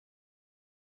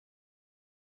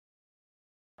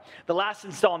the last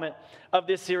installment of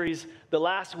this series, the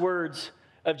last words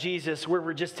of Jesus, where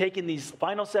we're just taking these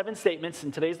final 7 statements,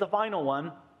 and today's the final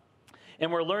one,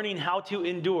 and we're learning how to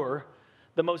endure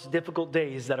the most difficult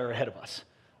days that are ahead of us.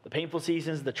 The painful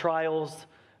seasons, the trials,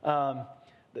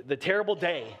 the terrible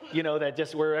day, that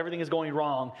just where everything is going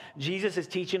wrong. Jesus is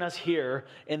teaching us here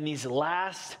in these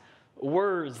last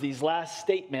words, these last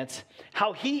statements,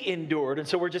 how he endured. And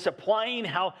so we're just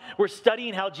we're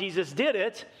studying how Jesus did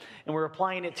it, and we're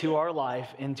applying it to our life,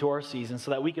 into our season,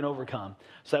 so that we can overcome,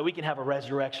 so that we can have a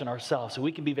resurrection ourselves, so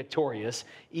we can be victorious,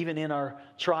 even in our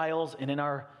trials and in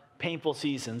our painful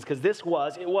seasons, because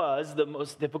it was the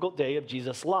most difficult day of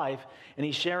Jesus' life, and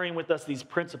he's sharing with us these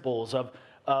principles of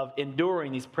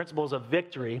enduring, these principles of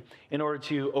victory in order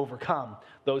to overcome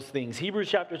those things. Hebrews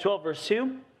chapter 12, verse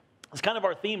 2. It's kind of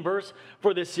our theme verse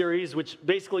for this series, which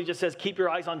basically just says, keep your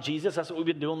eyes on Jesus. That's what we've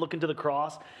been doing, looking to the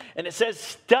cross. And it says,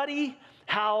 study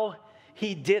how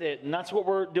he did it. And that's what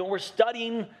we're doing. We're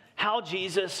studying how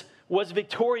Jesus was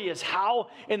victorious.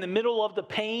 How in the middle of the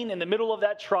pain, in the middle of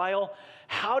that trial,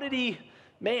 how did he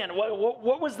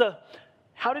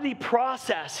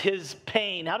process his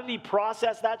pain? How did he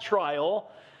process that trial?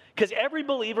 Because every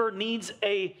believer needs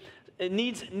a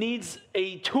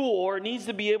tool, or needs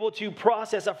to be able to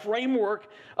process a framework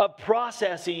of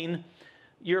processing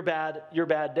your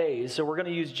bad days. So we're going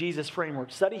to use Jesus'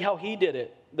 framework. Study how he did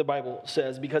it, the Bible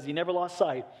says, because he never lost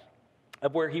sight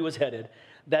of where he was headed.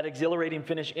 That exhilarating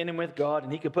finish in and with God,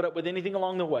 and he could put up with anything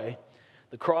along the way.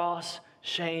 The cross,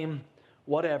 shame,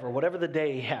 whatever the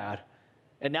day he had.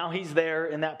 And now he's there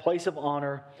in that place of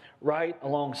honor right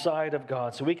alongside of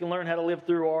God. So we can learn how to live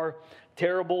through our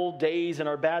terrible days and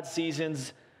our bad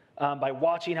seasons by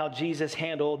watching how Jesus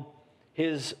handled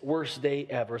his worst day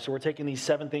ever. So we're taking these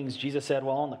 7 things Jesus said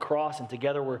while on the cross, and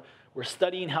together we're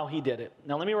studying how he did it.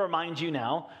 Now let me remind you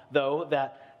now, though,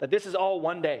 that this is all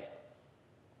one day.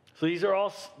 So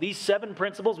these 7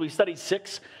 principles, we've studied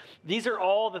 6. These are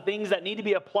all the things that need to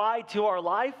be applied to our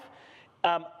life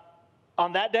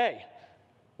on that day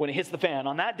when it hits the fan.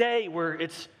 On that day where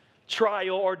it's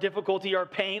trial or difficulty or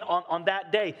pain, on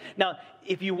that day. Now,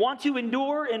 if you want to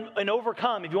endure and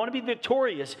overcome, if you want to be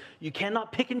victorious, you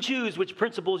cannot pick and choose which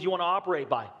principles you want to operate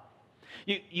by.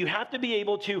 You have to be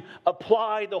able to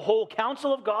apply the whole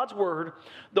counsel of God's word,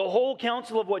 the whole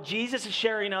counsel of what Jesus is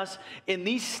sharing us in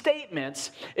these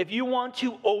statements, if you want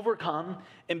to overcome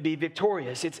and be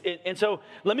victorious. And so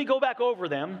let me go back over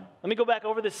them. Let me go back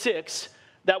over the 6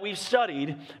 that we've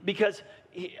studied, because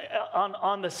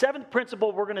on the 7th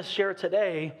principle we're going to share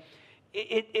today,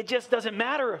 it just doesn't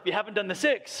matter if you haven't done the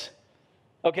 6.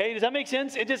 Okay, does that make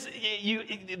sense?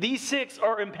 These 6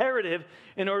 are imperative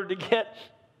in order to get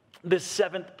this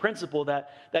 7th principle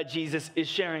that Jesus is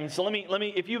sharing. So let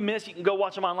me, if you missed, you can go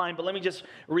watch them online, but let me just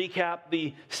recap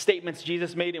the statements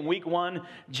Jesus made in week 1.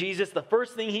 Jesus, the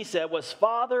first thing he said was,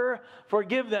 Father,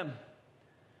 forgive them.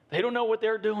 They don't know what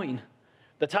they're doing.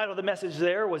 The title of the message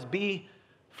there was Be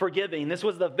Forgiving. This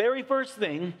was the very first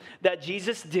thing that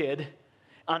Jesus did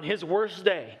on his worst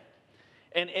day.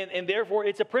 And therefore,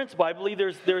 it's a principle. I believe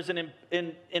there's an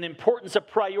importance of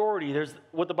priority. There's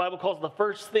what the Bible calls the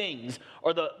first things,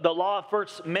 or the law of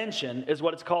first mention is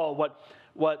what it's called.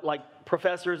 What like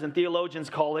professors and theologians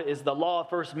call it is the law of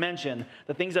first mention.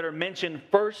 The things that are mentioned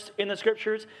first in the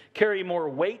Scriptures carry more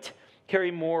weight,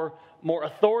 carry more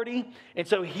authority. And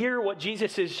so here what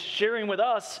Jesus is sharing with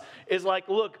us is like,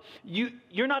 look,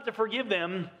 you're not to forgive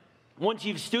them once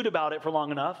you've stewed about it for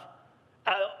long enough.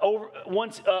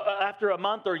 After a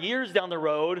month or years down the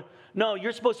road. No,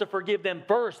 you're supposed to forgive them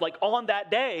first, like on that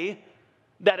day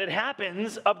that it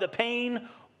happens, of the pain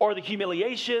or the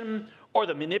humiliation or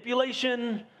the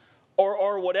manipulation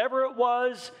or whatever it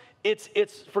was.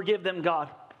 It's forgive them, God.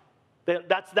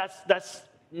 That's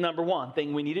number 1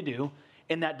 thing we need to do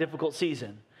in that difficult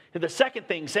season. The second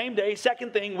thing, same day,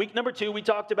 second thing, week number 2, we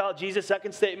talked about Jesus'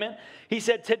 second statement. He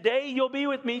said, today you'll be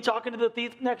with me, talking to the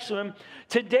thief next to him.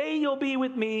 Today you'll be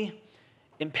with me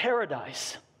in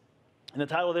paradise. And the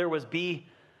title there was Be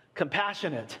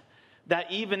Compassionate. That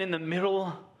even in the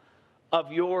middle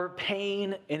of your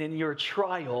pain and in your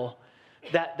trial,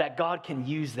 that God can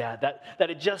use that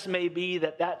it just may be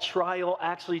that trial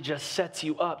actually just sets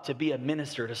you up to be a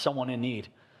minister to someone in need.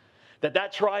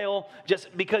 That trial,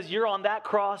 just because you're on that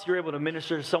cross, you're able to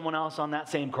minister to someone else on that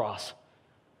same cross.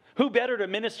 Who better to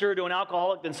minister to an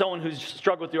alcoholic than someone who's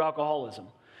struggled through alcoholism?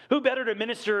 Who better to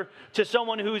minister to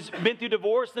someone who's been through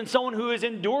divorce than someone who has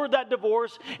endured that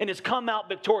divorce and has come out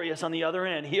victorious on the other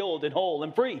end, healed and whole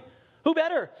and free? Who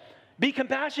better? Be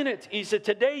compassionate. He said,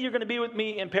 today you're going to be with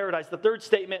me in paradise. The third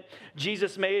statement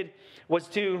Jesus made was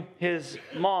to his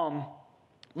mom,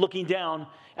 looking down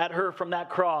at her from that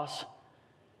cross.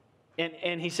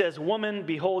 And he says, woman,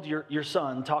 behold your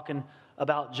son, talking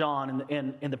about John.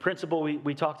 And the principle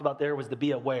we talked about there was to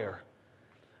be aware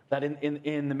that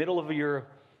in the middle of your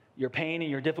pain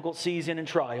and your difficult season and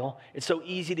trial, it's so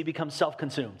easy to become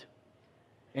self-consumed.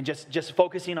 And just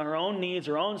focusing on our own needs,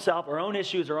 our own self, our own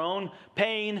issues, our own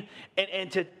pain,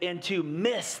 and to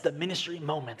miss the ministry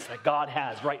moments that God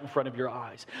has right in front of your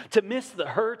eyes. To miss the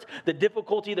hurt, the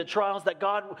difficulty, the trials that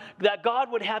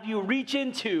God would have you reach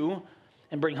into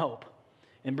and bring hope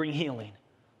and bring healing.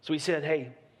 So he said,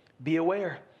 hey, be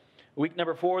aware. Week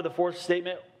number 4, the fourth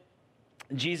statement,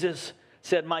 Jesus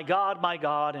said, my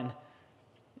God,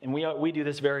 and we do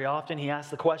this very often. He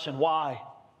asked the question, why?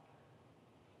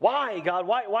 Why, God?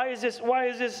 Why is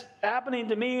this happening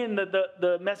to me? And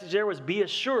the message there was be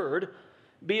assured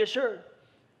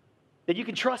that you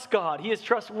can trust God. He is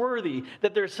trustworthy,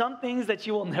 that there's some things that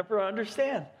you will never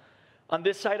understand on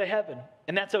this side of heaven.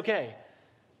 And that's okay.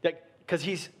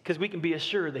 Because we can be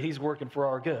assured that he's working for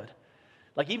our good.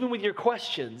 Like even with your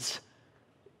questions,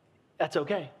 that's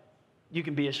okay. You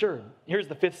can be assured. Here's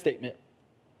the fifth statement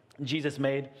Jesus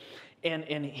made.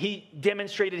 And he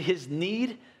demonstrated his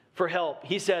need for help.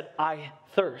 He said, I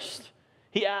thirst.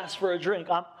 He asked for a drink.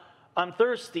 I'm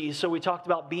thirsty. So we talked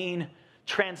about being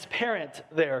transparent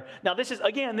there. Now this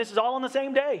is all on the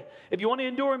same day. If you want to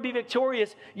endure and be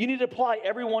victorious, you need to apply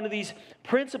every one of these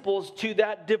principles to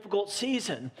that difficult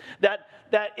season. That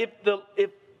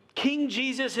if King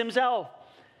Jesus himself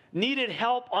needed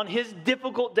help on his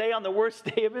difficult day, on the worst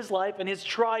day of his life and his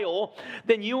trial,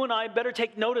 then you and I better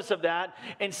take notice of that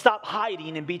and stop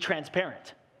hiding and be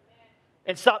transparent.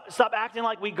 And stop acting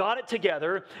like we got it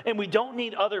together and we don't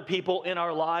need other people in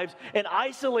our lives and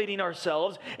isolating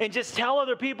ourselves and just tell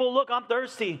other people, look, I'm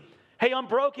thirsty. Hey, I'm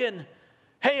broken.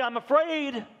 Hey, I'm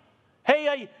afraid.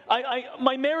 Hey,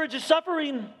 my marriage is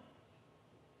suffering.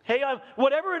 Hey,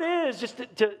 whatever it is, just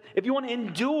if you want to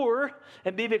endure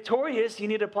and be victorious, you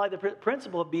need to apply the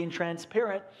principle of being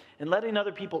transparent and letting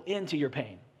other people into your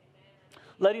pain.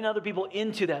 Letting other people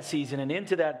into that season and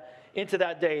into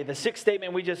that day. The sixth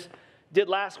statement we just did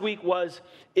last week was,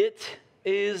 it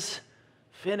is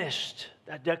finished,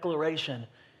 that declaration.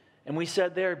 And we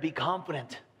said there, be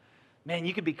confident. Man,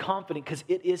 you can be confident because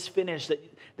it is finished.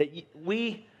 That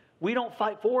we don't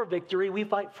fight for victory, we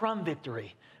fight from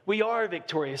victory. We are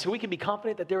victorious. So we can be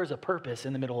confident that there is a purpose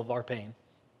in the middle of our pain.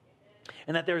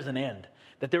 And that there is an end.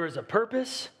 That there is a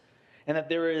purpose and that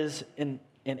there is an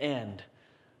end.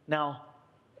 Now,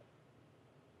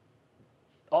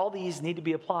 all these need to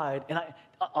be applied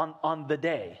on that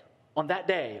day,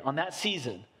 on that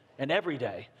season, and every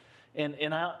day. And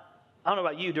I don't know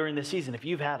about you during this season, if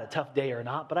you've had a tough day or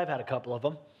not, but I've had a couple of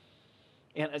them.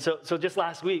 And so just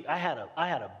last week, I had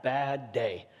a bad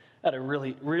day. I had a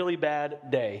really, really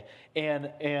bad day. And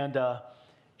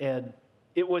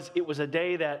it was a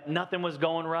day that nothing was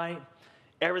going right.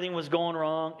 Everything was going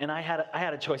wrong. And I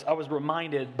had a choice. I was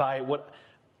reminded by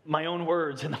my own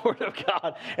words in the Word of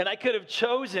God. And I could have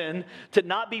chosen to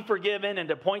not be forgiven and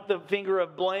to point the finger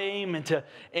of blame and to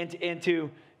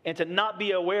not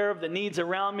be aware of the needs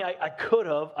around me. I could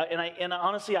have. And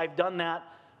honestly, I've done that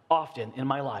often in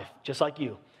my life, just like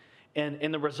you.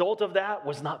 And the result of that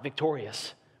was not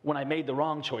victorious when I made the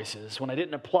wrong choices, when I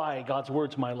didn't apply God's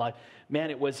Word to my life. Man,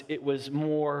 it was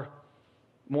more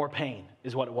pain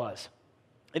is what it was.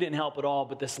 It didn't help at all.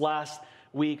 But this last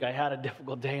week, I had a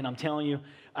difficult day, and I'm telling you,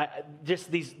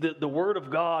 the Word of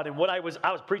God and what I was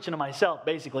preaching to myself,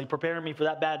 basically preparing me for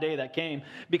that bad day that came,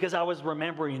 because I was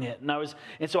remembering it,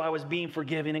 and so I was being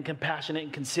forgiving and compassionate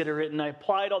and considerate, and I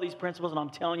applied all these principles, and I'm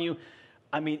telling you,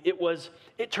 I mean,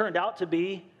 it turned out to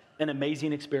be an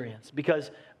amazing experience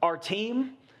because our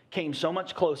team came so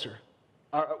much closer.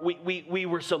 We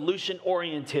were solution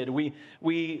oriented. We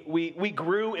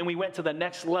grew and we went to the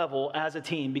next level as a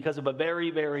team because of a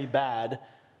very, very bad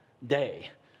day.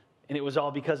 And it was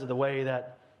all because of the way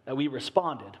that we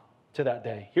responded to that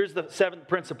day. Here's the seventh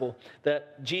principle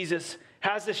that Jesus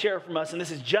has to share from us. And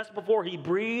this is just before he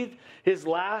breathed his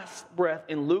last breath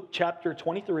in Luke chapter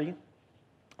 23.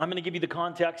 I'm going to give you the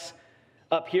context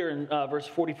up here in verse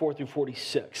 44 through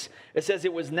 46. It says,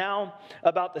 it was now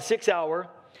about the 6th hour,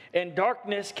 and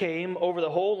darkness came over the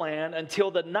whole land until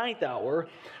the 9th hour,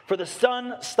 for the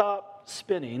sun stopped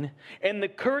spinning, and the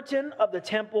curtain of the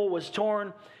temple was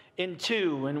torn in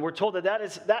two. And we're told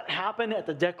that happened at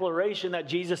the declaration that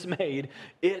Jesus made.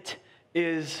 It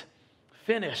is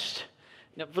finished.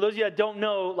 Now, for those of you that don't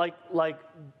know, like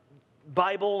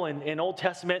Bible and Old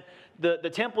Testament,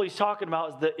 the temple he's talking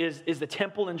about is the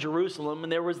temple in Jerusalem,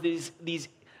 and there was these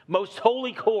most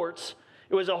holy courts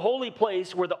It was a holy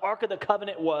place where the Ark of the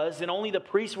Covenant was, and only the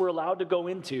priests were allowed to go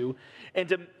into and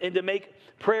to make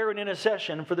prayer and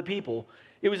intercession for the people.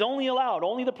 It was only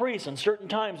the priests, on certain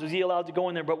times was he allowed to go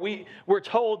in there. But we're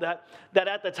told that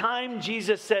at the time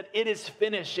Jesus said, "It is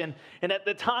finished," and at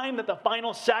the time that the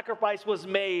final sacrifice was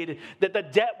made, that the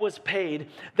debt was paid,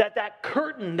 that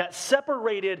curtain that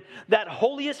separated that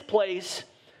holiest place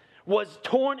was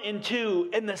torn in two,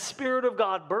 and the Spirit of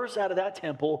God burst out of that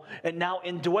temple and now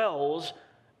indwells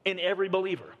in every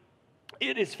believer.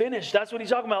 It is finished. That's what he's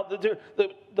talking about.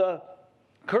 The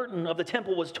curtain of the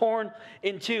temple was torn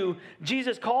in two.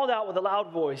 Jesus called out with a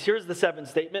loud voice. Here's the seventh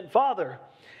statement. "Father,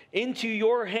 into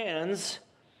your hands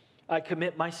I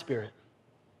commit my spirit."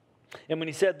 And when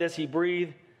he said this, he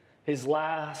breathed his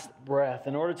last breath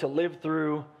in order to live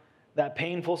through that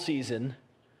painful season.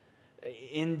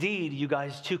 Indeed, you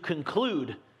guys, to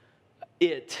conclude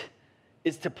it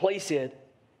is to place it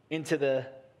into the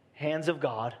hands of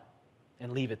God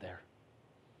and leave it there.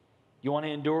 You want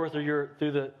to endure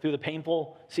through the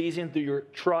painful season, through your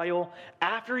trial.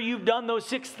 After you've done those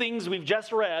 6 things we've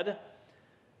just read,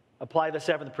 apply the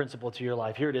 7th principle to your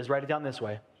life. Here it is. Write it down this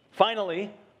way.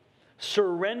 Finally,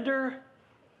 surrender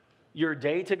your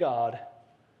day to God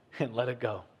and let it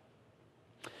go.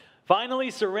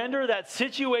 Finally, surrender that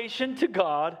situation to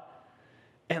God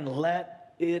and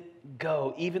let it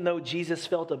go. Even though Jesus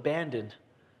felt abandoned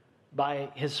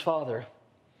by his Father,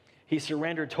 he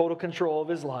surrendered total control of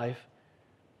his life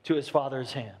to his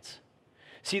Father's hands.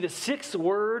 See, the 6th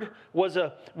word was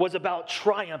about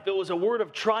triumph. It was a word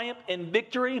of triumph and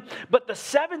victory. But the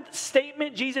 7th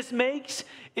statement Jesus makes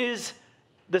is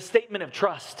the statement of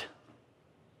trust.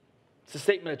 It's a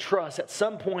statement of trust. At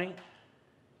some point,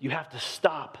 you have to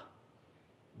stop,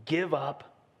 give up,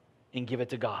 and give it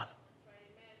to God.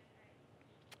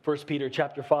 1 Peter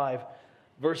chapter 5,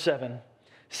 verse 7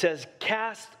 says,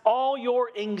 "Cast all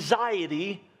your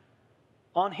anxiety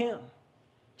on him."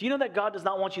 Do you know that God does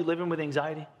not want you living with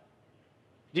anxiety?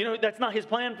 Do you know that's not his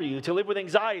plan for you, to live with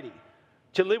anxiety,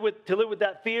 to live with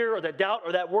that fear or that doubt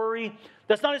or that worry?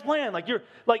 That's not his plan.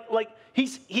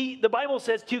 The Bible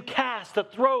says to cast, to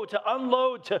throw, to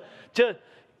unload, to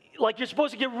you're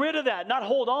supposed to get rid of that, not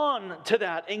hold on to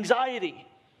that anxiety.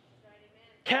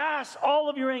 Cast all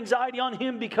of your anxiety on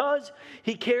him because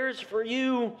he cares for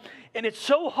you. And it's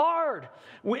so hard,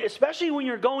 especially when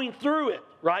you're going through it,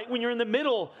 right? When you're in the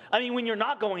middle. When you're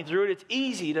not going through it, it's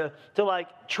easy to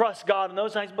trust God in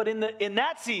those times. But in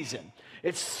that season,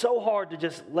 it's so hard to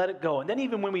just let it go. And then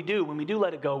even when we do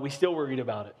let it go, we still worried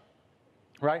about it,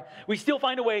 right? We still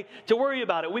find a way to worry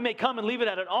about it. We may come and leave it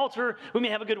at an altar. We may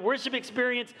have a good worship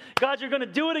experience. God, you're going to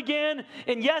do it again.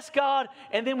 And yes, God.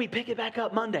 And then we pick it back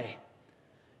up Monday.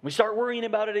 We start worrying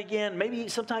about it again, maybe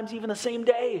sometimes even the same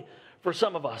day for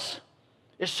some of us.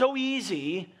 It's so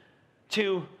easy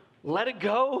to let it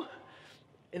go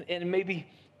and maybe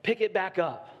pick it back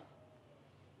up.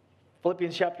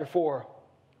 Philippians chapter 4,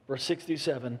 verse 6 through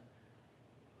 7.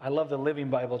 I love the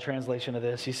Living Bible translation of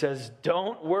this. He says,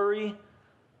 "Don't worry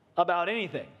about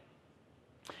anything."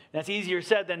 That's easier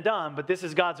said than done, but this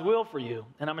is God's will for you.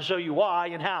 And I'm going to show you why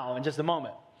and how in just a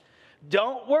moment.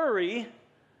 Don't worry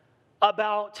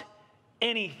about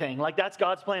anything. That's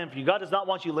God's plan for you. God does not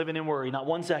want you living in worry, not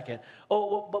 1 second.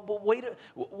 Oh, but wait,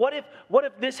 what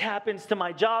if this happens to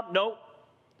my job? No.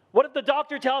 What if the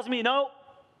doctor tells me no?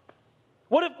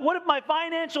 What if my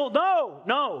financial?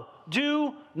 No.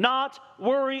 Do not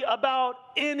worry about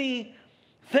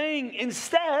anything.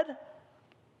 Instead,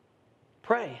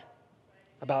 pray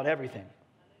about everything.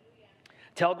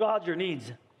 Tell God your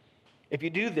needs. If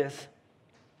you do this,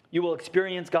 you will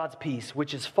experience God's peace,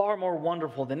 which is far more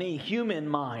wonderful than any human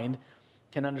mind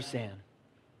can understand.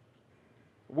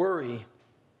 Worry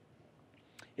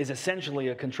is essentially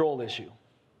a control issue.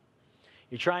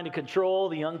 You're trying to control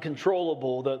the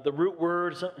uncontrollable. The root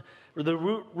word,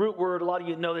 a lot of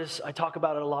you know this, I talk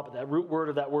about it a lot, but that root word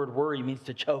of that word worry means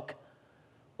to choke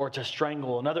or to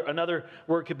strangle. Another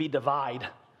word could be divide.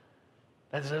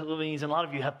 That means, and a lot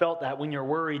of you have felt that when you're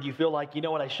worried, you feel like, you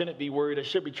know what, I shouldn't be worried. I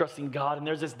should be trusting God. And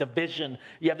there's this division.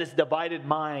 You have this divided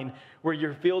mind where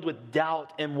you're filled with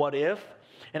doubt and what if.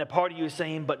 And a part of you is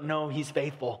saying, but no, he's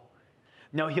faithful.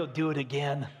 No, he'll do it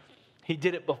again. He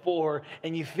did it before.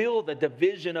 And you feel the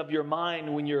division of your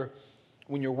mind when you're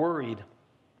worried.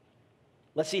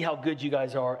 Let's see how good you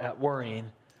guys are at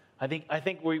worrying. I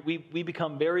think we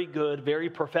become very good, very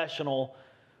professional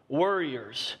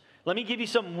worriers. Let me give you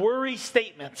some worry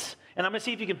statements, and I'm going to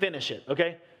see if you can finish it,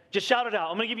 okay? Just shout it out.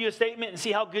 I'm going to give you a statement and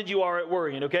see how good you are at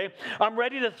worrying, okay? I'm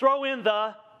ready to throw in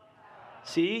the...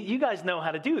 See, you guys know how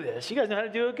to do this. You guys know how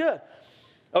to do it good.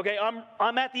 Okay,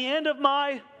 I'm at the end of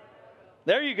my...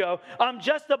 There you go. I'm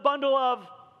just a bundle of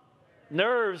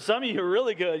nerves. Some of you are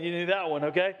really good. You knew that one,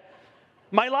 okay?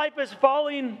 My life is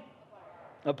falling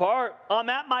apart. I'm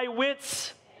at my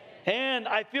wits' end.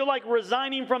 I feel like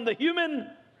resigning from the human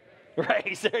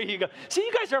race. There you go. See,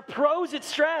 you guys are pros at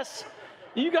stress.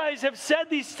 You guys have said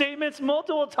these statements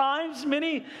multiple times,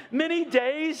 many, many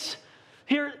days.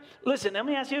 Here, listen, let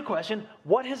me ask you a question.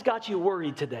 What has got you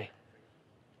worried today?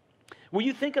 Will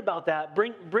you think about that?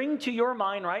 Bring to your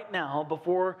mind right now,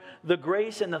 before the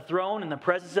grace and the throne and the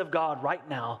presence of God right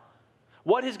now,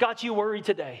 what has got you worried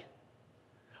today?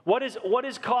 What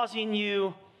is causing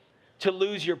you to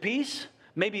lose your peace?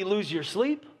 Maybe lose your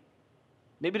sleep?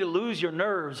 Maybe to lose your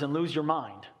nerves and lose your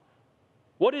mind?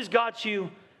 What has got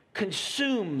you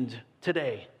consumed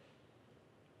today?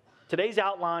 Today's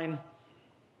outline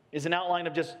is an outline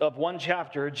of one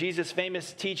chapter, Jesus'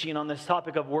 famous teaching on this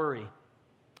topic of worry.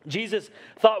 Jesus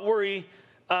thought worry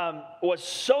was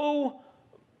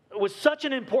such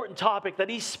an important topic that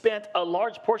he spent a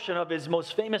large portion of his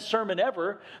most famous sermon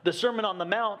ever, the Sermon on the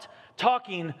Mount,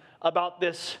 talking about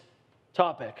this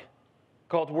topic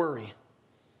called worry.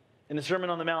 In the Sermon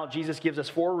on the Mount, Jesus gives us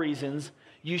 4 reasons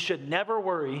you should never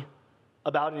worry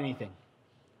about anything.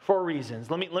 4 reasons.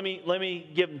 Let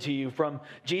me give them to you. From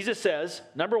Jesus says,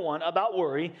 number 1, about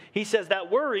worry. He says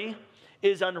that worry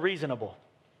is unreasonable.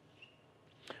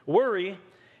 Worry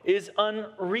is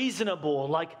unreasonable,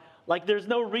 like there's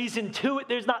no reason to it.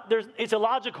 It's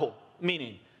illogical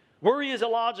meaning. Worry is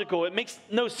illogical. It makes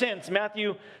no sense.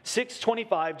 Matthew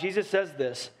 6:25, Jesus says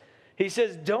this. He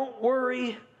says, don't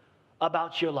worry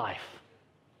about your life.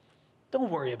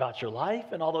 Don't worry about your life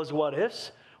and all those what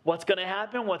ifs. What's going to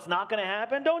happen, what's not going to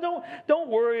happen. Don't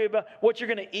worry about what you're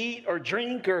going to eat or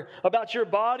drink or about your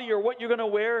body or what you're going to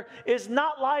wear. Is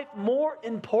not life more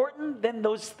important than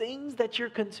those things that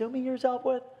you're consuming yourself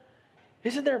with?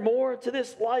 Isn't there more to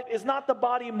this life? Is not the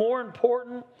body more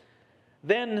important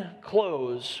than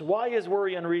clothes? Why is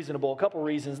worry unreasonable? A couple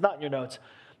reasons, not in your notes.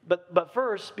 But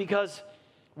first, because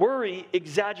worry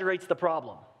exaggerates the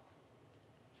problem.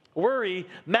 Worry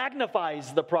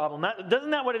magnifies the problem.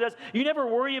 Isn't that what it does? You never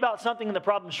worry about something and the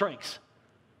problem shrinks.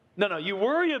 No, you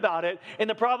worry about it and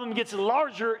the problem gets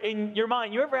larger in your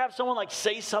mind. You ever have someone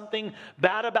say something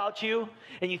bad about you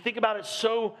and you think about it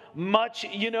so much,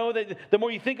 that the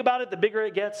more you think about it, the bigger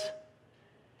it gets?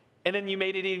 And then you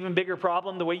made it an even bigger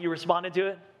problem the way you responded to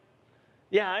it?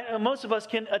 Yeah, most of us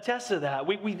can attest to that.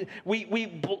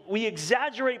 We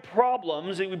exaggerate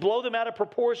problems and we blow them out of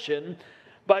proportion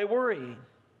by worry.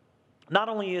 Not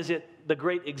only is it the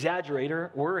great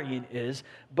exaggerator, worrying is,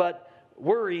 but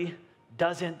worry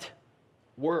doesn't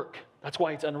work. That's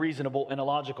why it's unreasonable and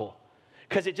illogical.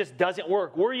 Because it just doesn't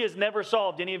work. Worry has never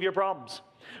solved any of your problems.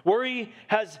 Worry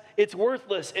it's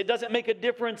worthless. It doesn't make a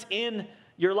difference in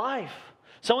your life.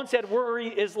 Someone said worry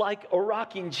is like a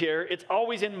rocking chair. It's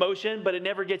always in motion, but it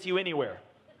never gets you anywhere.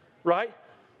 Right?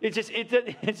 It's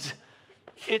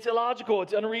illogical.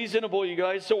 It's unreasonable, you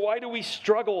guys. So why do we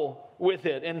struggle with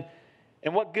it?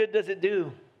 And what good does it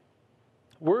do?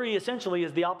 Worry essentially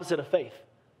is the opposite of faith.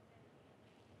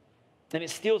 And it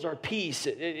steals our peace.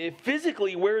 It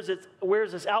physically wears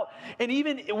us out. And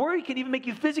worry can even make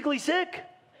you physically sick.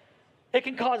 It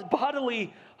can cause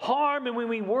bodily harm. And when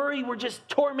we worry, we're just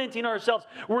tormenting ourselves.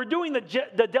 We're doing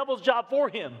the devil's job for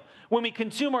him when we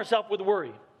consume ourselves with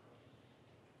worry.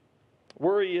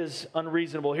 Worry is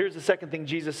unreasonable. Here's the second thing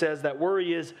Jesus says, that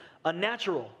worry is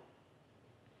unnatural.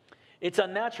 It's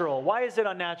unnatural. Why is it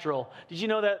unnatural? Did you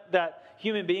know that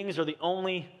human beings are the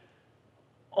only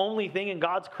thing in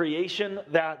God's creation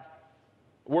that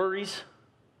worries?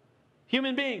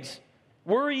 Human beings.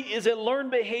 Worry is a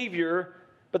learned behavior,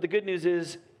 but the good news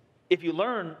is if you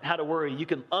learn how to worry, you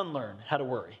can unlearn how to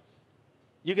worry.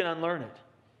 You can unlearn it.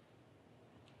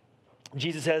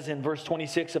 Jesus says in verse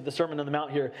 26 of the Sermon on the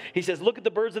Mount here, he says, look at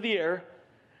the birds of the air.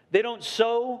 They don't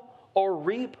sow or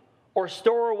reap or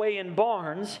store away in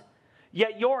barns,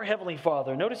 yet your heavenly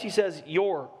Father, notice he says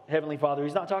your heavenly Father.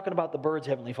 He's not talking about the bird's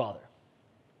heavenly Father.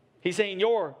 He's saying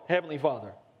your heavenly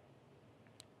Father.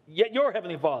 Yet your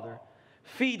heavenly Father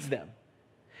feeds them.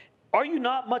 Are you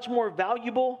not much more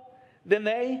valuable than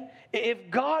they? If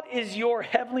God is your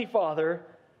heavenly Father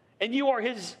and you are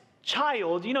his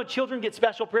child, you know children get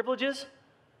special privileges?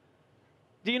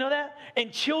 Do you know that?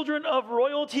 And children of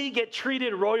royalty get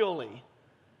treated royally.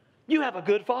 You have a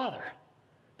good father.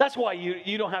 That's why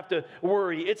you don't have to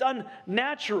worry. It's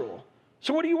unnatural.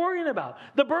 So what are you worrying about?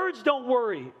 The birds don't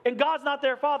worry, and God's not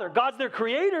their father. God's their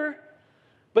creator,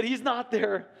 but he's not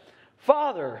their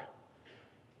father.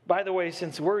 By the way,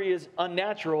 since worry is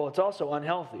unnatural, it's also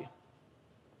unhealthy.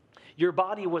 Your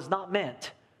body was not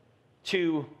meant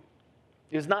to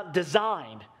is not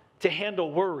designed to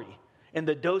handle worry in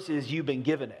the doses you've been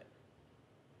given it.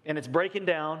 And it's breaking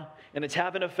down, and it's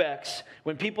having effects.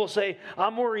 When people say,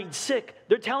 I'm worried sick,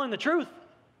 they're telling the truth.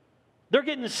 They're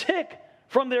getting sick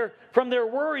from their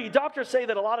worry. Doctors say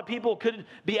that a lot of people could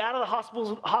be out of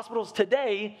the hospitals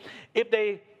today if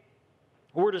they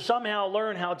were to somehow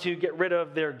learn how to get rid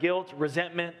of their guilt,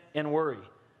 resentment, and worry.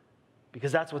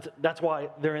 Because that's why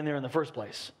they're in there in the first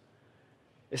place.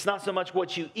 It's not so much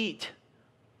what you eat,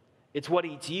 it's what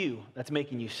eats you that's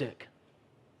making you sick.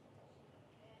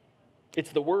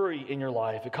 It's the worry in your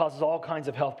life. It causes all kinds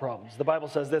of health problems. The Bible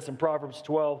says this in Proverbs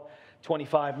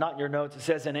 12:25, not in your notes. It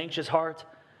says, an anxious heart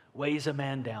weighs a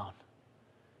man down.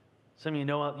 Some of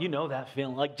you know that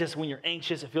feeling. Like just when you're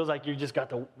anxious, it feels like you just got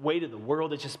the weight of the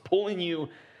world. It's just pulling you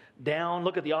down.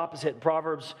 Look at the opposite.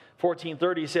 Proverbs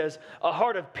 14:30 says, a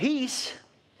heart of peace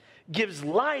gives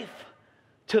life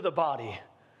to the body.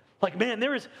 Like, man,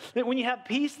 when you have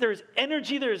peace, there's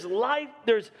energy, there's life,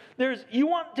 you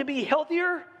want to be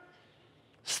healthier?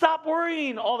 Stop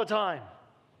worrying all the time.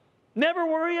 Never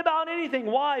worry about anything.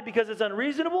 Why? Because it's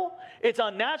unreasonable. It's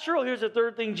unnatural. Here's the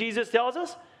third thing Jesus tells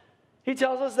us. He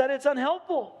tells us that it's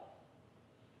unhelpful.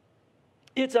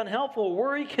 It's unhelpful.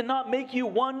 Worry cannot make you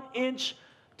 1 inch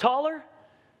taller.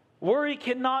 Worry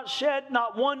cannot shed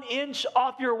not 1 inch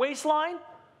off your waistline,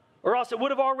 or else it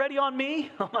would have already on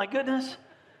me. Oh my goodness.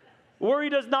 Worry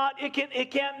does not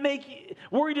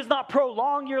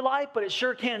prolong your life, but it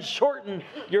sure can shorten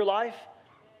your life.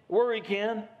 Worry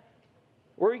can.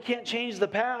 Worry can't change the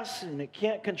past, and it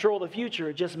can't control the future.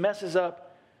 It just messes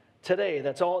up today.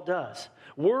 That's all it does.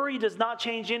 Worry does not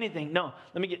change anything. No,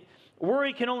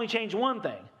 worry can only change one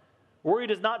thing. Worry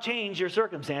does not change your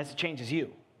circumstance. It changes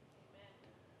you.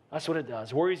 That's what it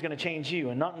does. Worry is going to change you,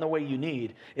 and not in the way you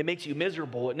need. It makes you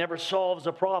miserable. It never solves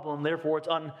a problem. Therefore, it's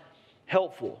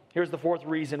unhelpful. Here's the fourth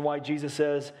reason why Jesus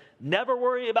says, never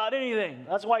worry about anything.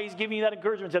 That's why he's giving you that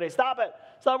encouragement today. Stop it.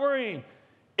 Stop worrying.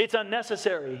 It's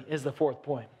unnecessary is the fourth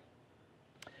point.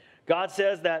 God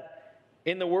says that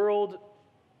in the world,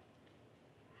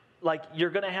 like, you're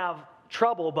going to have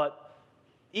trouble, but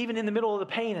even in the middle of the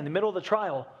pain, in the middle of the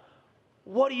trial,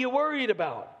 what are you worried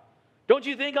about? Don't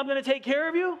you think I'm going to take care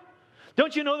of you?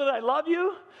 Don't you know that I love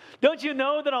you? Don't you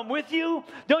know that I'm with you?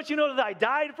 Don't you know that I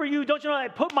died for you? Don't you know that I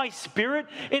put my spirit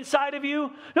inside of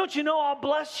you? Don't you know I'll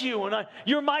bless you and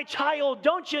you're my child?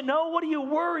 Don't you know? What are you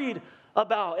worried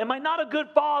about? Am I not a good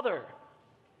father?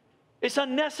 It's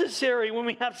unnecessary when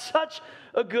we have such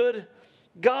a good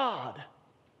God.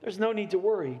 There's no need to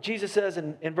worry. Jesus says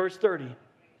in verse 30,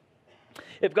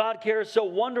 if God cares so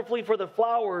wonderfully for the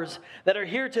flowers that are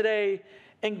here today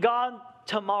and gone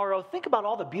tomorrow, think about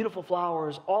all the beautiful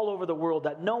flowers all over the world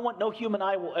that no human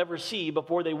eye will ever see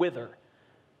before they wither.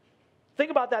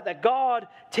 Think about that God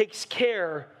takes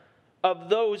care of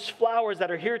those flowers that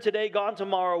are here today, gone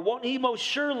tomorrow. Won't he most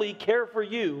surely care for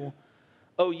you,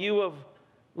 O you of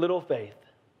little faith?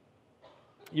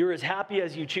 You're as happy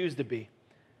as you choose to be.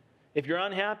 If you're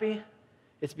unhappy,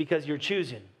 it's because you're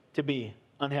choosing to be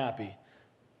unhappy.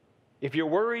 If you're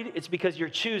worried, it's because you're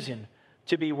choosing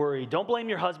to be worried. Don't blame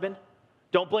your husband.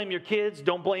 Don't blame your kids.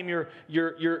 Don't blame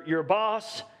your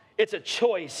boss. It's a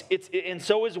choice. And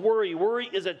so is worry. Worry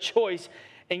is a choice,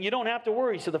 and you don't have to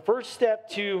worry. So the first step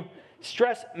to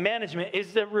stress management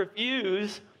is to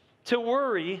refuse to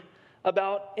worry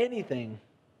about anything.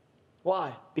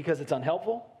 Why? Because it's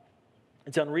unhelpful,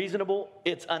 it's unreasonable,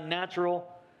 it's unnatural,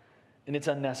 and it's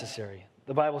unnecessary.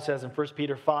 The Bible says in 1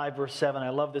 Peter 5, verse 7, I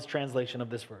love this translation of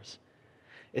this verse.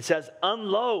 It says,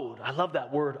 unload. I love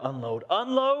that word, unload.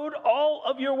 Unload all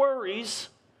of your worries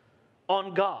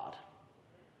on God,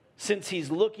 since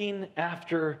he's looking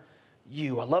after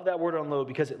you. I love that word, unload,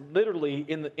 because it literally,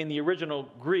 in the original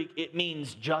Greek, it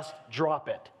means just drop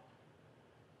it.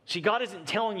 See, God isn't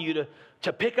telling you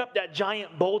to pick up that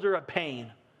giant boulder of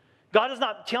pain. God is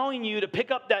not telling you to pick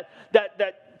up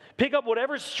pick up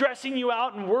whatever's stressing you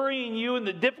out and worrying you in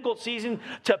the difficult season,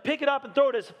 to pick it up and throw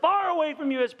it as far away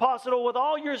from you as possible with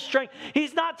all your strength.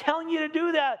 He's not telling you to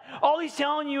do that. All he's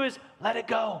telling you is, let it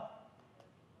go.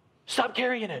 Stop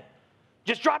carrying it.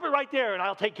 Just drop it right there and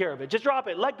I'll take care of it. Just drop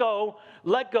it. Let go.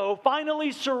 Let go.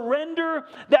 Finally surrender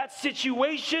that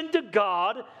situation to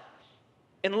God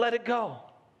and let it go.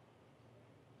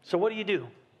 So what do you do?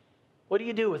 What do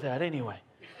you do with that anyway?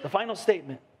 The final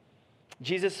statement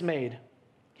Jesus made,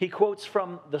 he quotes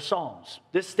from the Psalms.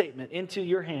 This statement, into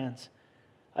your hands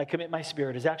I commit my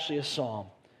spirit, is actually a psalm.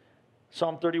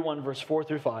 Psalm 31, verse 4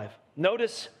 through 5.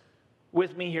 Notice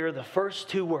with me here the first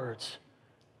two words.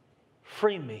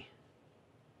 Free me.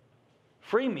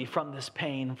 Free me from this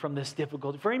pain, from this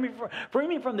difficulty. Free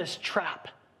me from this trap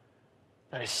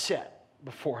that is set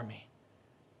before me.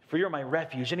 For you're my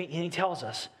refuge. And he tells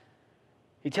us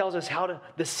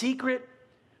the secret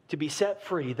to be set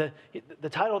free. The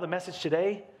title of the message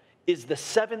today is the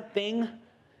seventh thing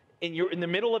in the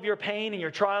middle of your pain and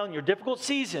your trial and your difficult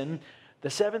season. The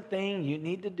seventh thing you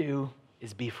need to do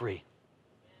is be free.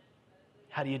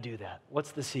 How do you do that?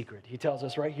 What's the secret? He tells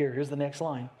us right here. Here's the next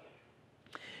line.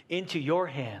 Into your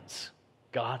hands,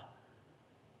 God,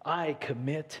 I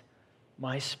commit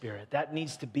my spirit. That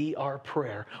needs to be our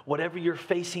prayer. Whatever you're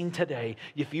facing today,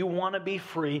 if you want to be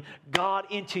free, God,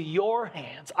 into your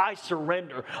hands, I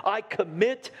surrender. I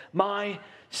commit my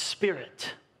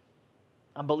spirit.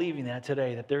 I'm believing that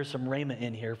today, that there's some rhema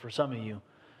in here for some of you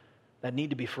that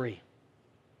need to be free.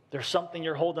 There's something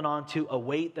you're holding on to, a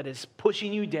weight that is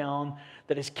pushing you down,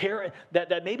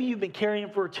 that maybe you've been carrying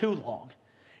for too long.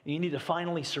 And you need to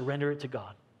finally surrender it to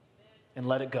God and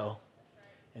let it go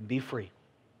and be free.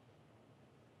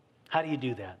 How do you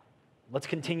do that? Let's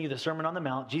continue the Sermon on the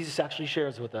Mount. Jesus actually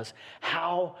shares with us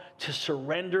how to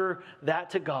surrender that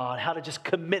to God, how to just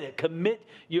commit it.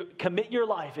 Commit your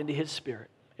life into His Spirit.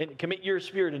 And commit your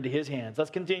spirit into His hands. Let's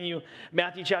continue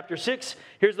Matthew chapter 6.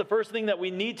 Here's the first thing that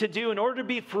we need to do in order to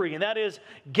be free, and that is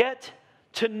get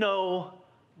to know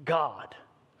God.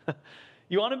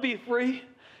 You want to be free?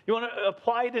 You want to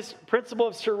apply this principle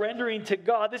of surrendering to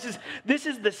God? This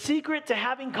is the secret to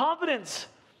having confidence.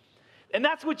 And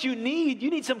that's what you need. You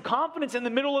need some confidence in the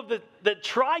middle of the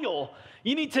trial.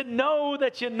 You need to know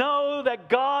that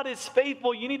God is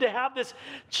faithful. You need to have this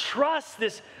trust,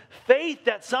 this faith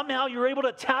that somehow you're able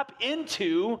to tap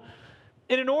into.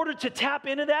 And in order to tap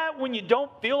into that, when you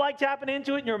don't feel like tapping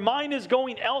into it and your mind is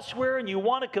going elsewhere and you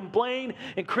want to complain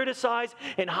and criticize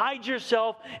and hide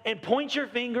yourself and point your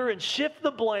finger and shift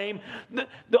the blame,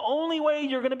 the only way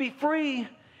you're going to be free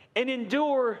and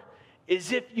endure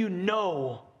is if you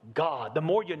know God. The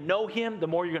more you know Him, the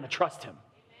more you're going to trust Him.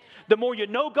 The more you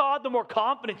know God, the more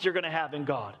confidence you're going to have in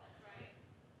God.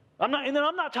 I'm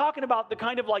not talking about the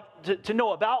kind of like to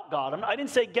know about God. I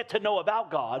didn't say get to know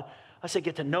about God. I say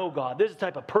get to know God. There's a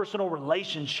type of personal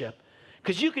relationship.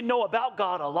 Because you can know about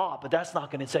God a lot, but that's not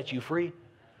going to set you free.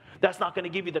 That's not going to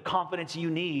give you the confidence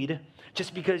you need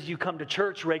just because you come to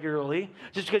church regularly,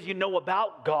 just because you know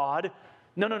about God.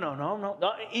 No.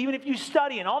 Even if you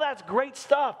study and all that's great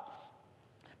stuff,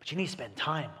 but you need to spend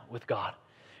time with God.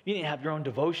 You need to have your own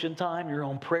devotion time, your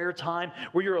own prayer time,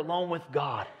 where you're alone with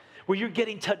God, where you're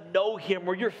getting to know Him,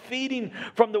 where you're feeding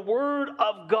from the Word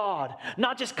of God,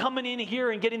 not just coming in here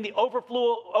and getting the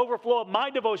overflow of my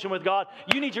devotion with God.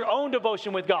 You need your own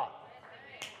devotion with God.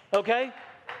 Okay?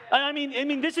 I mean,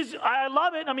 I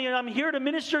love it. I mean, I'm here to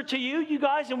minister to you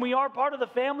guys, and we are part of the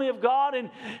family of God, and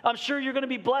I'm sure you're going to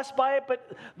be blessed by it,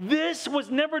 but this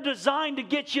was never designed to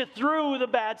get you through the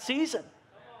bad season,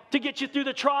 to get you through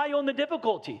the trial and the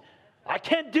difficulty. I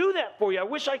can't do that for you. I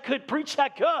wish I could preach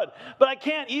that good, but I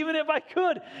can't. Even if I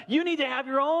could, you need to have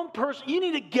your own person. You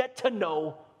need to get to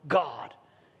know God.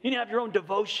 You need to have your own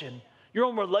devotion, your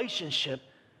own relationship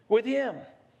with Him.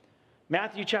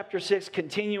 Matthew chapter 6,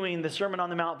 continuing the Sermon on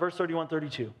the Mount, verse 31,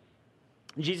 32.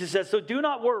 Jesus says, so do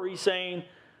not worry, saying,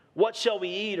 what shall we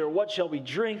eat, or what shall we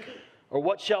drink, or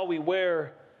what shall we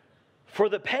wear? For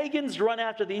the pagans run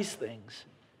after these things,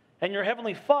 and your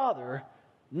heavenly Father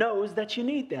knows that you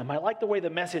need them. I like the way the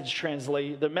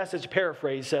Message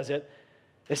paraphrase says it.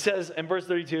 It says in verse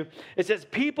 32, it says,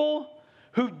 people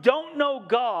who don't know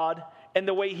God and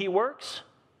the way He works,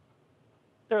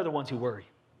 they're the ones who worry.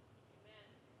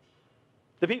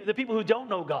 The people who don't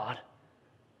know God,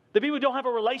 the people who don't have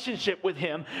a relationship with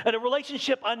Him, and a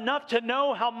relationship enough to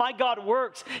know how my God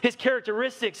works, His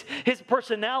characteristics, His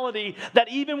personality, that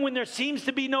even when there seems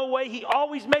to be no way, He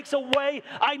always makes a way.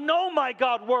 I know my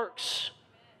God works.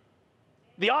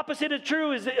 The opposite is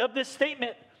true of this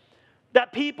statement,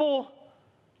 that people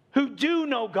who do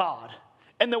know God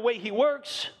and the way He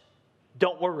works,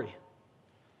 don't worry.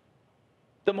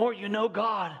 The more you know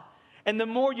God and the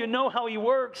more you know how He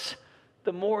works,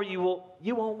 the more you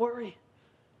won't worry.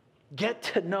 Get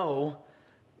to know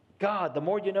God. The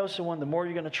more you know someone, the more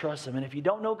you're going to trust them. And if you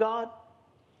don't know God,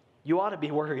 you ought to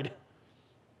be worried.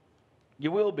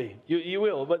 You will be. You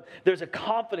will. But there's a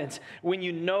confidence when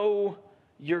you know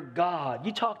your God.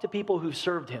 You talk to people who've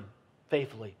served Him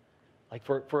faithfully, like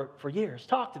for years.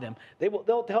 Talk to them.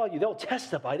 They'll tell you. They'll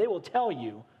testify. They will tell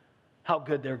you how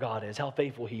good their God is, how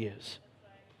faithful He is.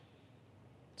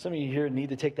 Some of you here need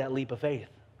to take that leap of faith.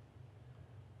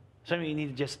 Some of you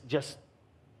need to just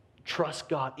trust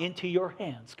God into your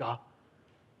hands. God,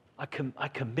 I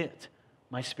commit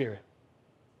my spirit.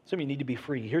 Some of you need to be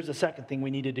free. Here's the second thing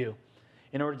we need to do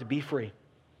in order to be free,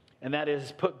 and that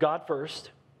is put God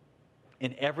first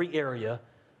in every area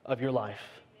of your life.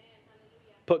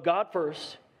 Put God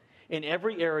first in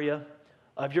every area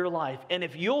of your life. And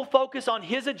if you'll focus on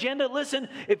His agenda, listen,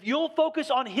 if you'll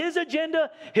focus on His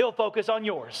agenda, He'll focus on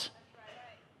yours.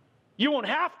 You won't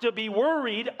have to be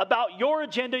worried about your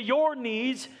agenda, your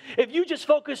needs. If you just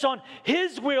focus on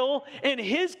His will and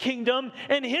His kingdom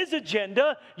and His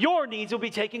agenda, your needs will be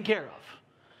taken care of.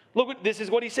 Look, this is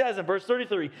what He says in verse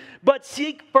 33. But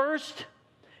seek first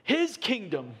His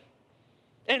kingdom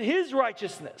and His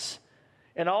righteousness,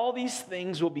 and all these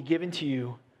things will be given to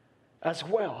you as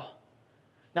well.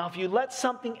 Now, if you let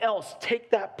something else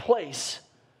take that place,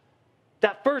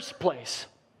 that first place,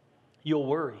 you'll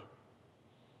worry.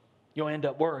 You'll end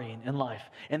up worrying in life.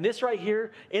 And this right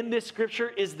here in this scripture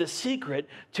is the secret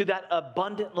to that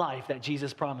abundant life that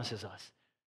Jesus promises us.